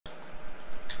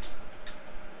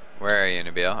Where are you,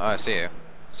 Nabeel? Oh, I see you.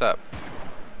 What's up?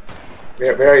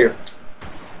 Where are you?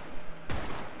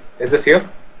 Is this you?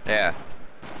 Yeah.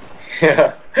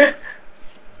 Yeah.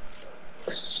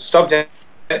 Stop,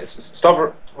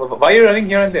 stop. Why are you running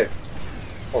here and there?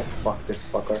 Oh fuck this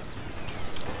fucker.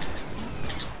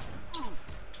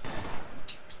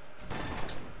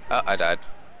 Oh, I died.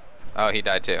 Oh, he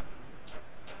died too.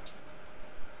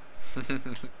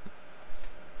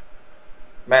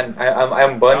 Man,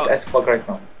 I'm burnt Oh. as fuck right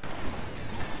now.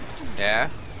 Yeah?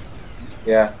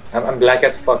 Yeah, I'm black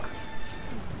as fuck.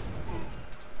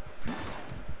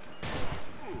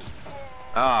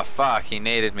 Oh, fuck. He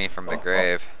naded me from the Oh, oh.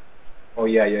 grave. Oh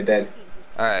yeah, you're dead.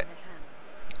 Alright.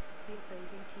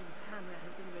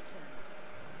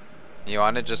 You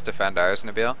want to just defend ours,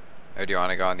 Nabeel? Or do you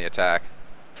want to go on the attack?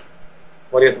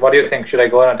 What do you think? Should I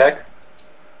go on attack?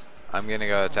 I'm gonna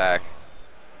go attack.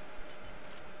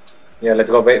 Yeah,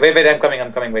 let's go. Wait, I'm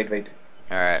coming. Wait.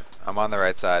 Alright. I'm on the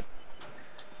right side.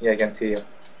 Yeah, I can see you.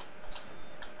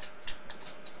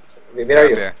 Where Get are up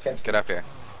you? here. Can't see. Get up here.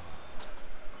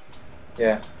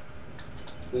 Yeah.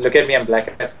 Look at me, I'm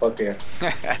black as fuck here.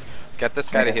 Get this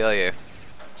guy to heal you.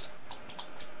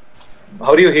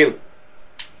 How do you heal?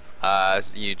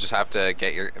 You just have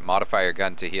to modify your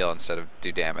gun to heal instead of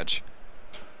do damage.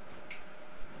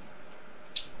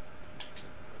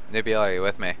 Nabeel, are you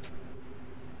with me?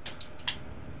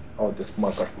 Oh, this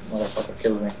motherfucker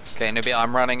killed me. Okay, Nabeel,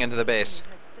 I'm running into the base.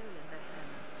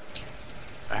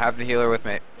 I have the healer with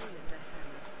me.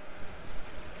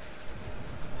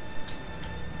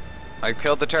 I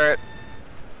killed the turret.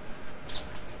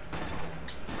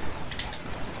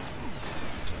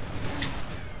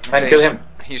 Man, kill him.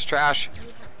 He's trash.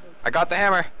 I got the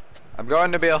hammer. I'm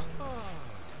going, Nabeel.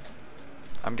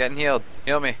 I'm getting healed.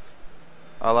 Heal me.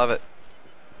 I love it.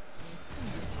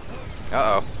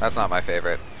 Uh-oh. That's not my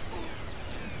favorite.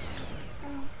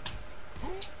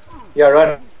 Yeah,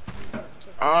 run.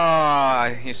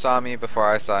 Ah, he saw me before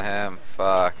I saw him.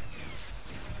 Fuck.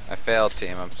 I failed,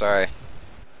 team. I'm sorry.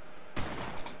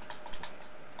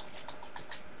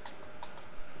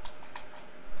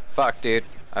 Fuck, dude.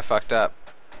 I fucked up.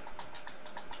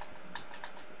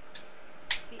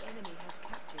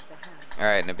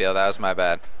 Alright, Nabeel, that was my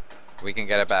bad. We can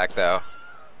get it back, though.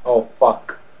 Oh,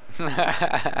 fuck.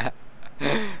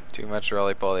 Too much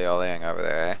roly-poly-olying over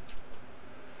there, eh?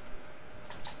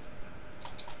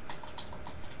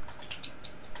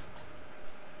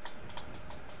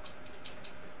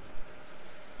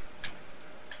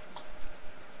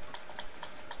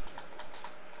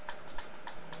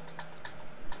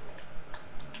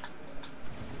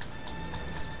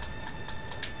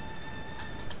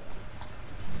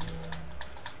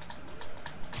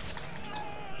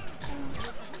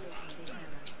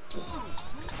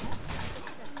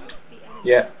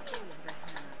 Yeah.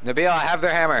 Nabeel, I have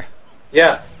their hammer.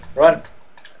 Yeah, run.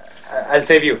 I'll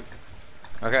save you.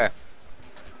 Okay.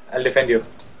 I'll defend you.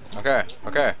 Okay.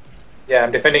 Okay. Yeah,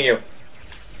 I'm defending you.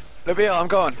 Nabeel, I'm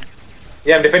going.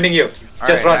 Yeah, I'm defending you.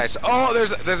 Just run. Nice. Oh,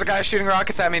 there's a guy shooting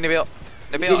rockets at me, Nabeel.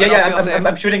 Nabeel, Yeah,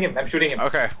 I'm shooting him. I'm shooting him.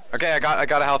 Okay. Okay, I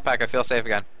got a health pack. I feel safe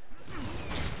again.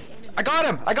 I got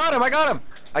him. I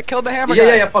killed the hammer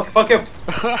guy. Yeah. Fuck him.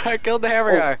 I killed the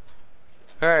hammer guy.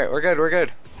 All right, we're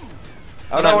good.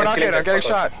 Oh no, we're not good. I'm getting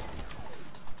shot.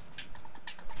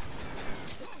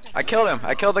 I killed him.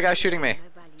 I killed the guy shooting me.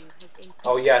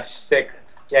 Oh yeah, sick.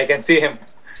 Yeah, I can see him.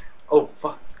 Oh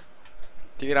fuck.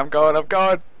 Dude, I'm going.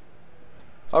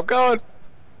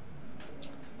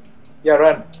 Yeah,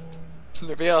 run.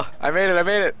 Nabeel, I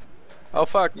made it. Oh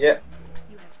fuck. Yeah.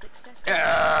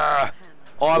 Yeah.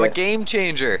 Oh, I'm Yes. a game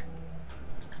changer.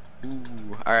 Ooh.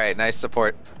 All right, nice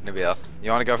support, Nabeel.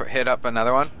 You want to go hit up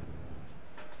another one?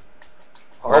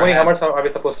 How many hammers are we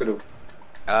supposed to do?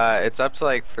 It's up to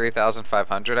like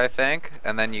 3,500, I think,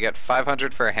 and then you get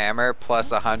 500 for a hammer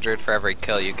plus 100 for every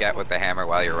kill you get with the hammer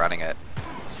while you're running it.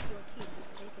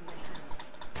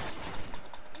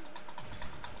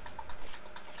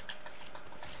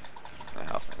 The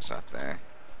health thing's not there.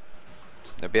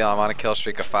 Nabeel, I'm on a kill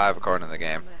streak of 5 according to the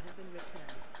game.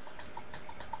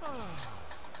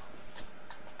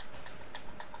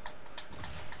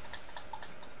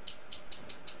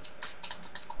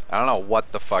 I don't know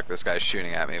what the fuck this guy's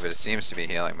shooting at me, but it seems to be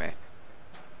healing me.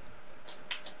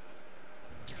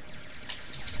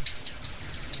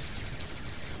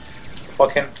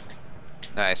 Fucking.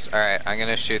 Nice. Alright, I'm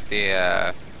gonna shoot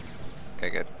the, Okay,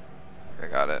 good. I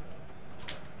got it.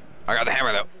 I got the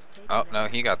hammer, though. Oh, no,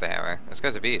 he got the hammer. This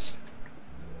guy's a beast.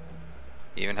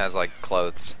 He even has, like,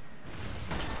 clothes.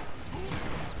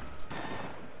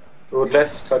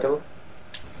 Ruthless turtle.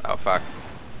 Oh, fuck.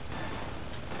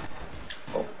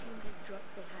 Oh.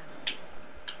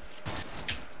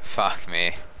 Fuck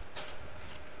me.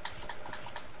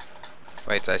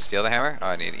 Wait, did I steal the hammer? Oh,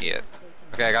 I need to eat it.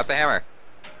 Okay, I got the hammer.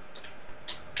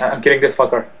 I'm killing this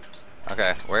fucker.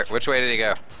 Okay, which way did he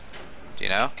go? Do you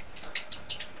know?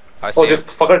 Oh, I see Oh, him. this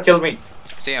fucker killed me.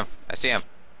 I see him. I see him.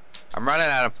 I'm running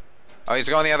at him. Oh, he's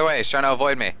going the other way. He's trying to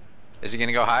avoid me. Is he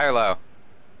gonna go high or low?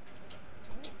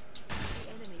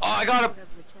 Oh, I got him.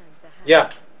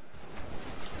 Yeah.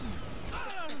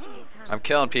 I'm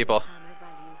killing people.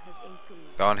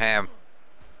 Going ham.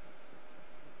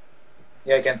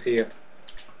 Yeah, I can see you.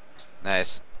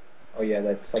 Nice. Oh yeah,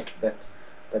 that's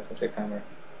a sick hammer.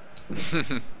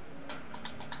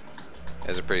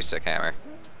 It's a pretty sick hammer.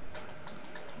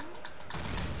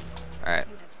 Alright.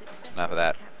 Enough of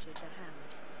that.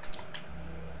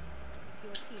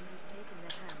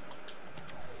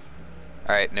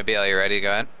 Alright, Nabeel, you ready to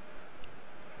go in?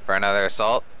 For another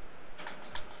assault?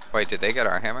 Wait, did they get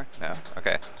our hammer? No.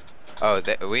 Okay. Oh,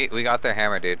 we got their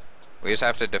hammer, dude. We just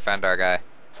have to defend our guy.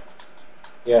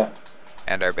 Yeah.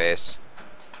 And our base.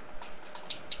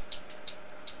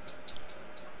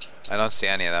 I don't see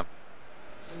any of them.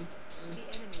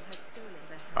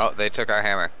 Oh, they took our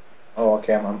hammer. Oh,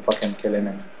 okay, I'm fucking killing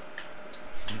him.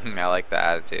 I like the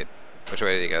attitude. Which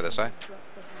way did he go? This way?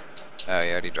 Oh, he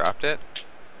already dropped it?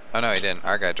 Oh no, he didn't.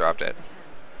 Our guy dropped it.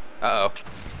 Uh-oh.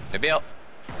 Nabeel!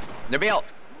 Nabeel!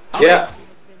 Oh, yeah!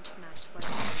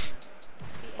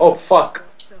 Oh, fuck!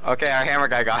 Okay, our hammer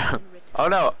guy got him. Oh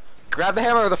no! Grab the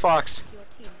hammer of the fox!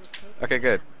 Okay,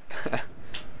 good.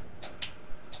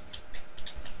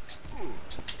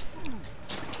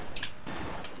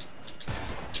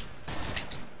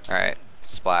 Alright.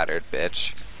 Splattered,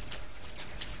 bitch.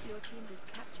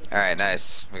 Alright,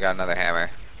 nice. We got another hammer.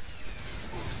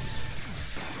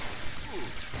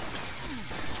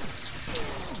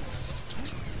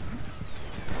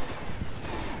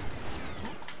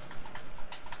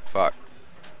 Fuck.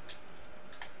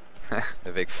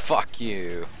 The big fuck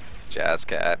you, Jazz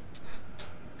Cat.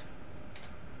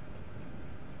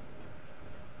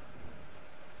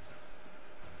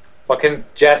 Fucking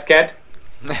Jazz Cat?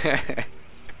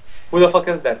 Who the fuck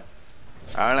is that?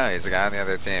 I don't know, he's a guy on the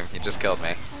other team. He just killed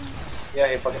me. Yeah,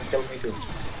 he fucking killed me too.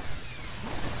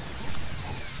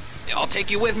 I'll take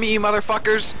you with me, you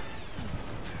motherfuckers!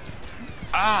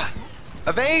 Ah!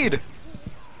 Evade!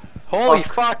 Holy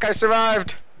fuck, I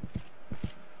survived!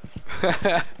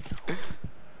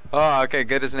 Oh, okay,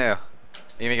 good as new.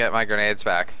 Even get my grenades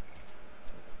back.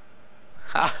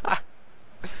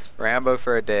 Rambo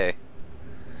for a day.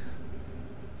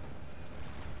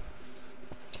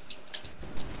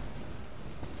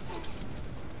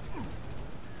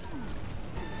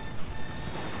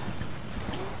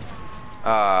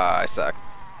 I suck.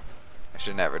 I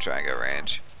should never try and go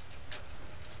range.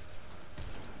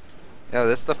 Yo,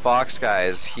 the fox guy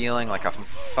is healing like a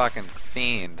fucking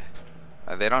fiend.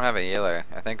 They don't have a healer.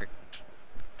 I think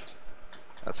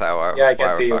that's how why we're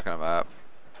fucking them up.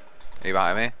 Are you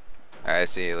behind me? Alright, I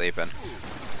see you leaping.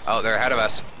 Oh, they're ahead of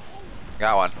us.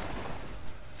 Got one.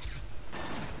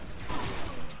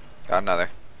 Got another.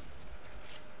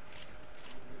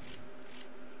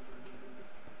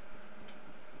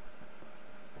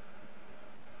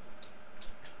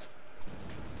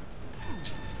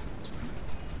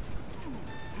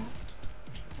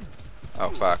 Oh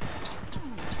fuck.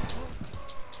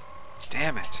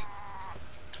 Damn it.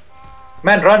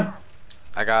 Man, run!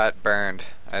 I got burned.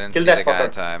 I didn't Kill see that the guy in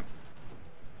fucker. time.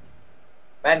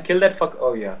 Man, kill that fuck.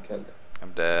 Oh yeah, killed.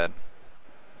 I'm dead.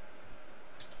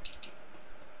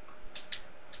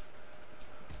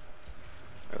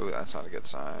 Oh, that's not a good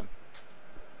sign.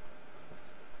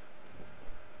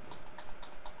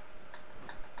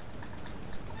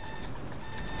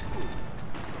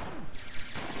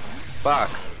 Fuck.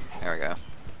 There we go.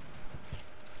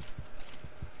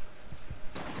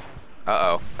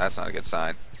 Uh-oh. That's not a good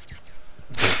sign.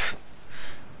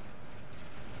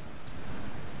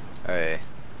 Hey.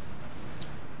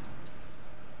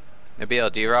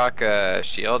 Nabeel, do you rock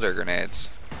shield or grenades?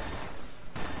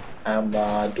 I'm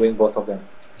doing both of them.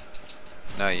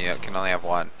 No, you can only have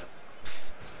one.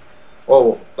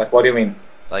 Oh, like what do you mean?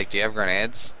 Like, do you have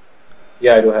grenades?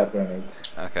 Yeah, I do have grenades.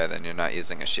 Okay, then you're not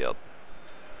using a shield.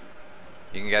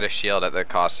 You can get a shield at the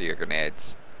cost of your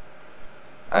grenades.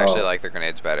 I actually like the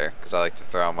grenades better, because I like to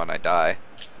throw them when I die,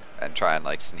 and try and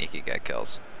like sneaky get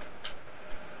kills.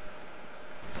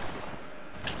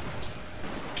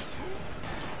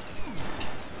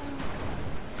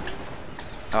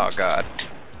 Oh god.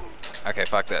 Okay,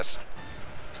 fuck this.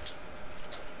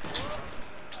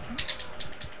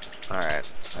 Alright,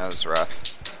 that was rough.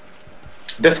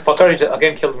 This fucker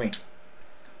again killed me.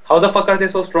 How the fuck are they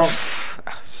so strong?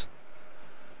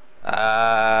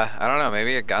 I don't know,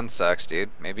 maybe your gun sucks, dude.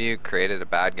 Maybe you created a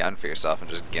bad gun for yourself and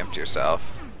just gimped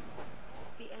yourself.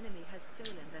 The enemy has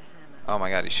stolen the hammer. Oh my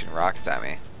god, he's shooting rockets at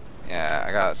me. Yeah,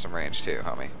 I got some range too,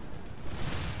 homie.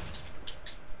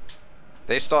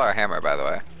 They stole our hammer, by the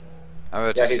way. I'm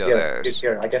about Yeah, to he's steal here. theirs. He's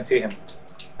here. I can see him.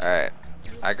 Alright.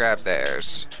 I grabbed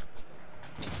theirs.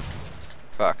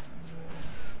 Fuck.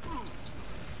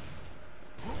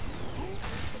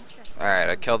 Alright,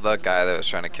 I killed the guy that was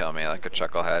trying to kill me like a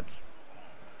chucklehead.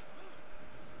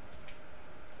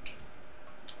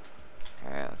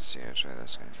 Alright, let's see which way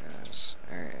this guy goes.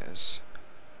 There he is.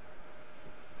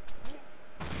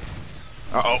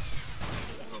 Uh-oh.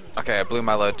 Okay, I blew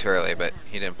my load too early, but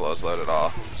he didn't blow his load at all.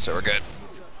 So we're good.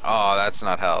 Oh, that's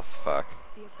not health. Fuck.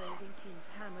 The opposing team's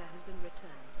hammer has been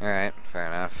returned. Alright, fair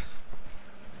enough.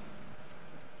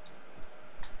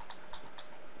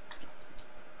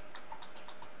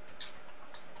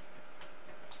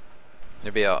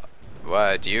 Nabeel,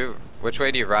 which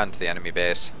way do you run to the enemy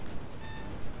base?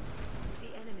 The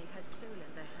enemy has stolen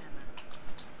the hammer.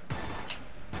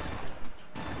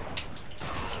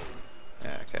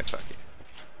 Yeah, okay, fuck you.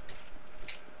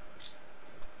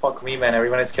 Fuck me, man.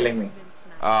 Everyone is killing me. Been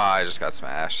smashed. Oh, I just got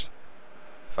smashed.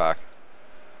 Fuck.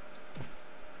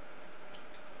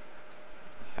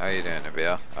 How you doing,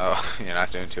 Nabeel? Oh, you're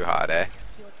not doing too hot, eh?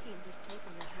 Your team has taken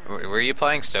the hammer. Were you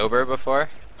playing sober before?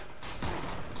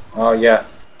 Oh, yeah.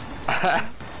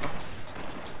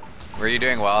 Were you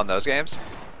doing well in those games?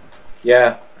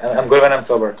 Yeah. I'm good when I'm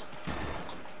sober.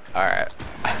 Alright.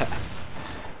 The enemy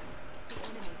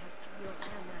has your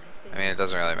hammer has been I mean, it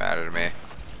doesn't really matter to me.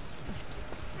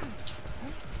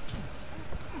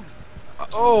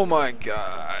 Oh my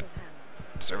god.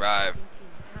 Survive.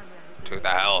 team's hammer has been To the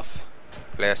health.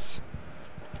 Please.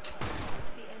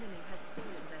 The enemy has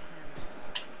stolen the hammer.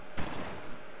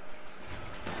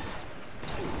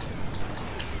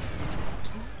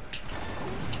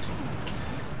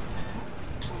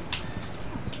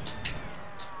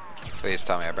 Please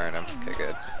tell me I burned him. Okay,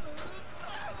 good.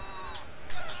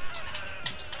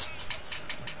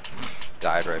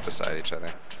 Died right beside each other.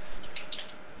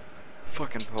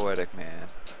 Fucking poetic, man.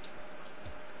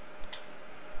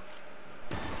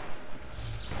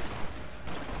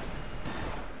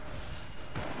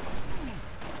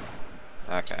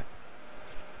 Okay.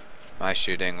 My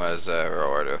shooting was a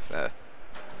reward of the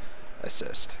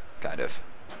assist, kind of.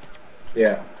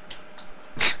 Yeah.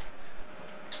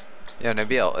 Yo,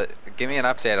 Nabeel, give me an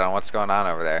update on what's going on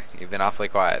over there. You've been awfully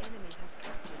quiet. The enemy has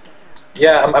captured the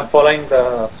hammer. Yeah, I'm following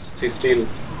the steel.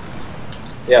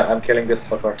 Yeah, I'm killing this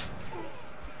fucker.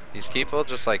 These people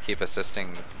just like keep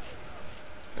assisting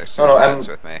their No, no, suicides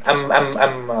with me.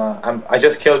 I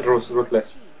just killed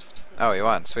Ruthless. Oh, you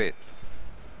won, sweet.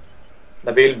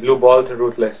 Nabeel blue ball to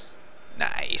Ruthless.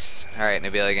 Nice. Alright,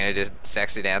 Nabeel, you gonna do a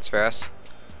sexy dance for us?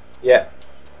 Yeah.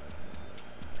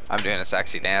 I'm doing a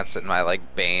sexy dance in my like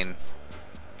Bane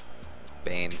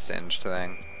singed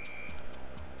thing.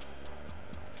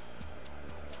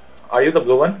 Are you the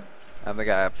blue one? I'm the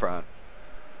guy up front.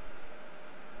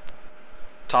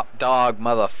 Top dog,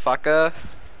 motherfucker.